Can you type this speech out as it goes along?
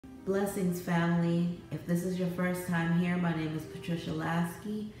Blessings, family. If this is your first time here, my name is Patricia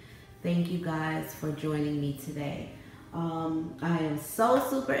Lasky. Thank you guys for joining me today. I am so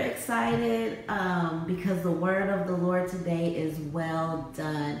super excited because the word of the Lord today is well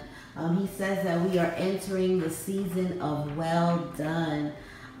done. He says that we are entering the season of well done,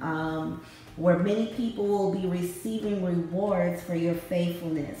 where many people will be receiving rewards for your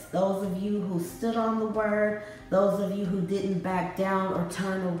faithfulness. Those of you who stood on the word, those of you who didn't back down or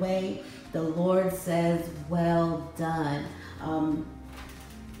turn away, the Lord says, well done.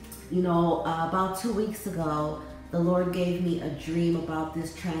 About 2 weeks ago, the Lord gave me a dream about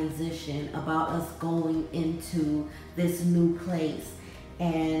this transition, about us going into this new place.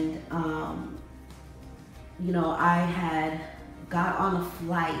 And, I had got on a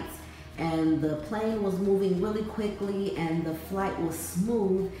flight and the plane was moving really quickly and the flight was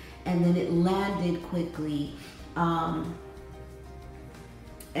smooth, and then it landed quickly. And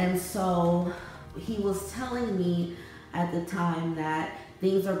so he was telling me at the time that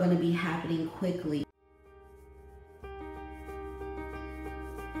things are going to be happening quickly.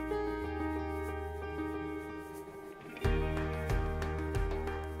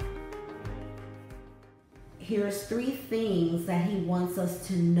 Here's 3 things that he wants us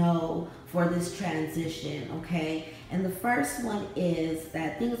to know for this transition, okay? And the first one is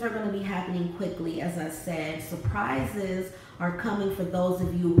that things are going to be happening quickly. As I said, surprises are coming for those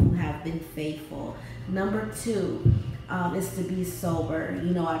of you who have been faithful. Number 2 is to be sober.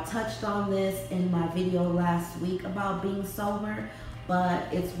 I touched on this in my video last week about being sober,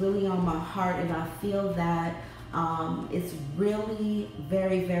 but it's really on my heart, and I feel that it's really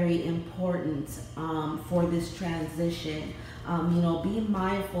very, very important for this transition. Be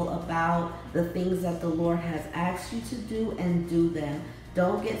mindful about the things that the Lord has asked you to do and do them.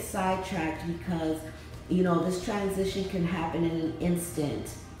 Don't get sidetracked, because this transition can happen in an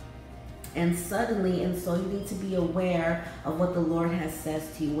instant and suddenly, and so you need to be aware of what the Lord has said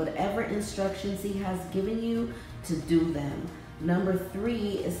to you. Whatever instructions he has given you, to do them. Number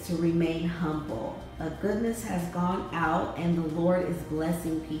 3 is to remain humble. Goodness has gone out and the Lord is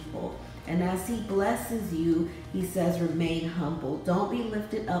blessing people. And as he blesses you, he says remain humble. Don't be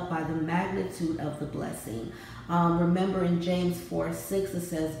lifted up by the magnitude of the blessing. Remember in James 4:6 it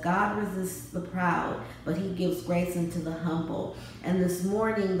says, God resists the proud, but he gives grace unto the humble. And this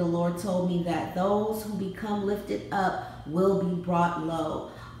morning the Lord told me that those who become lifted up will be brought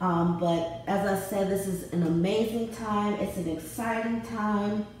low. But as I said, this is an amazing time. It's an exciting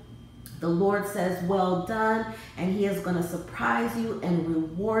time. The Lord says, well done, and he is going to surprise you and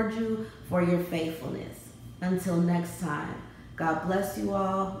reward you for your faithfulness. Until next time, God bless you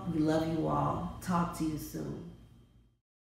all. We love you all. Talk to you soon.